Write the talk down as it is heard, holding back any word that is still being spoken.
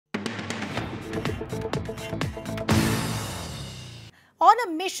On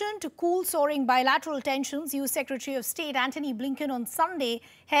a mission to cool soaring bilateral tensions, U.S. Secretary of State Antony Blinken on Sunday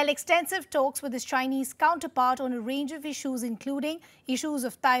held extensive talks with his Chinese counterpart on a range of issues, including issues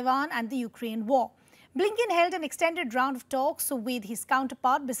of Taiwan and the Ukraine war. Blinken held an extended round of talks with his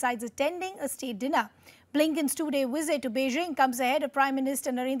counterpart besides attending a state dinner. Blinken's two-day visit to Beijing comes ahead of Prime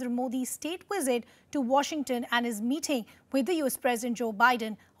Minister Narendra Modi's state visit to Washington and his meeting with the U.S. President Joe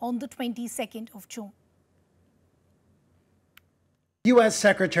Biden on the 22nd of June. U.S.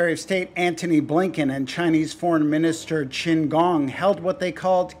 Secretary of State Antony Blinken and Chinese Foreign Minister Qin Gang held what they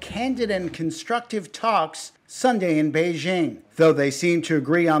called candid and constructive talks Sunday in Beijing, though they seemed to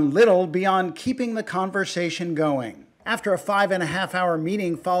agree on little beyond keeping the conversation going. After a 5.5-hour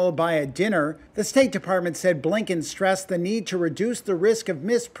meeting followed by a dinner, the State Department said Blinken stressed the need to reduce the risk of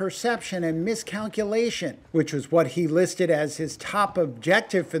misperception and miscalculation, which was what he listed as his top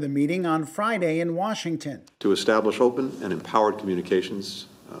objective for the meeting on Friday in Washington. To establish open and empowered communications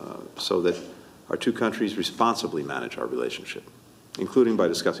so that our two countries responsibly manage our relationship, including by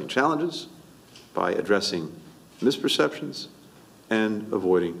discussing challenges, by addressing misperceptions, and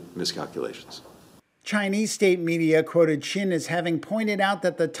avoiding miscalculations. Chinese state media quoted Qin as having pointed out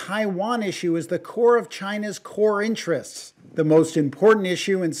that the Taiwan issue is the core of China's core interests, the most important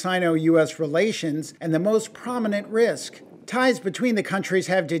issue in Sino-U.S. relations, and the most prominent risk. Ties between the countries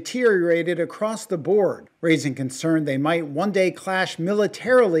have deteriorated across the board, raising concern they might one day clash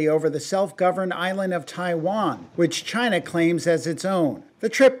militarily over the self-governed island of Taiwan, which China claims as its own. The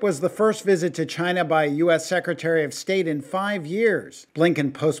trip was the first visit to China by a U.S. Secretary of State in 5 years.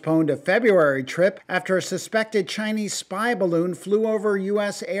 Blinken postponed a February trip after a suspected Chinese spy balloon flew over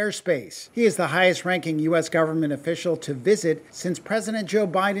U.S. airspace. He is the highest-ranking U.S. government official to visit since President Joe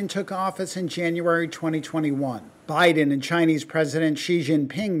Biden took office in January 2021. Biden and Chinese President Xi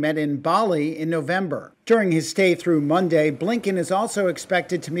Jinping met in Bali in November. During his stay through Monday, Blinken is also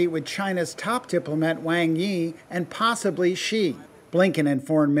expected to meet with China's top diplomat Wang Yi and possibly Xi. Blinken and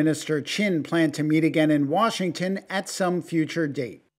Foreign Minister Qin plan to meet again in Washington at some future date.